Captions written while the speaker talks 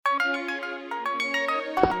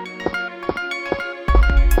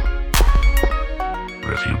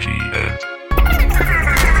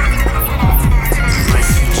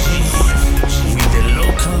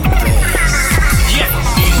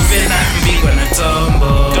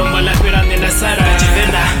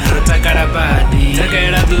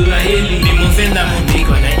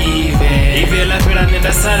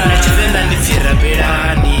sara Chivenda ndifira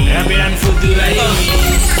berani Raberani fudura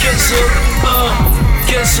hili Keso,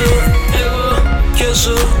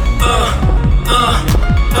 keso,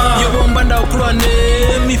 Yobomba ndawukulwane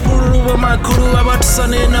Mifuru w'amakuru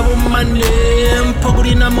abatusane nabo mane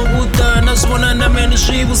Mpoguri n'amabuda nazibona ndamene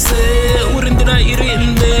jibuse Urindira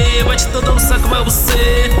irinde bachitoda busaka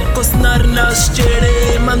babuse Kosinari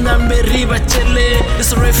nasjere mandamberi bachele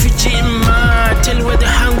It's a refugee ma Tell you whether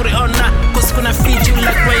hungry or not Cause gonna feed you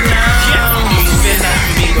like right now Muvenda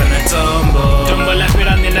mbigwa na tombo Tombo la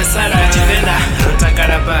pirani na sara Chivenda rota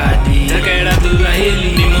karabadi Takera duga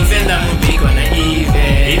hili Ni muvenda mbigwa na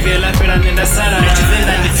ive Ive la pirani na sara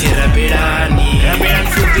Chivenda ndifira berani Raberani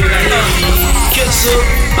fudura hili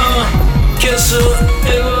Keso,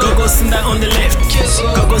 Gogo Sinda on the left,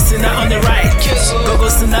 Gogo Sinda on the right, Gogo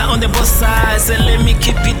Sinda on the both sides, and let me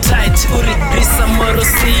keep it tight. Uri Risa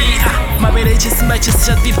Morosi, Mabere Chisimba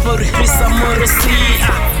Chishatifa, Risa Morosi,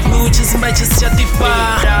 Luchisimba Chishatifa,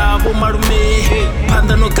 Dabo Marume,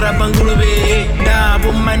 Panda no Grabangurube,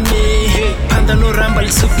 Dabo Mane, Panda no Rambal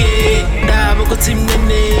Suke, Dabo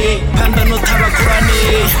Kotimene, Panda no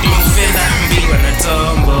Tabakurane, Muvenda Mbigwa na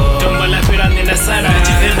Tombo, Tombo la Pirani na Sara,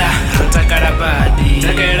 Chivenda, Rota Karabadi,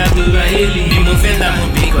 Takera duga hili Ni muvenda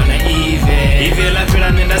mbigwa na Ive la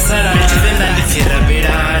pirani na sara Chivenda ndifira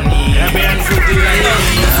berani Raberani fudura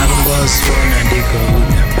hili Nabongoswona ndiko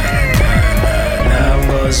udambarananda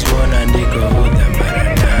Nabongoswona ndiko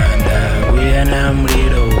udambarananda Uyana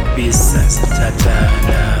mliro upisa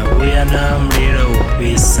sitatana Uyana mliro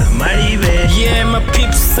upisa maribe Yeah, my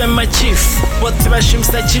peeps and my chief What bashim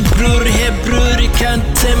sachi bruri Hey bruri can't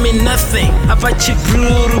tell me nothing Apache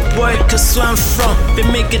bruri boy Cause where I'm from They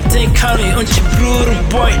make it take county On bruri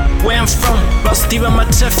boy Where I'm from Rouse diva my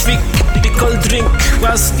traffic They call drink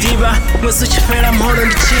Rouse diva Mwesu chifera mhoro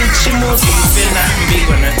ndi chinchimos Muvenda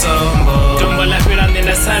mbigwa na tombo Tombo la pirani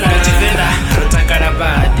na sara Chivenda rota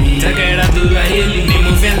karabadi Takera duga hili Ni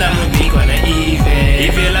muvenda mbigwa na Ive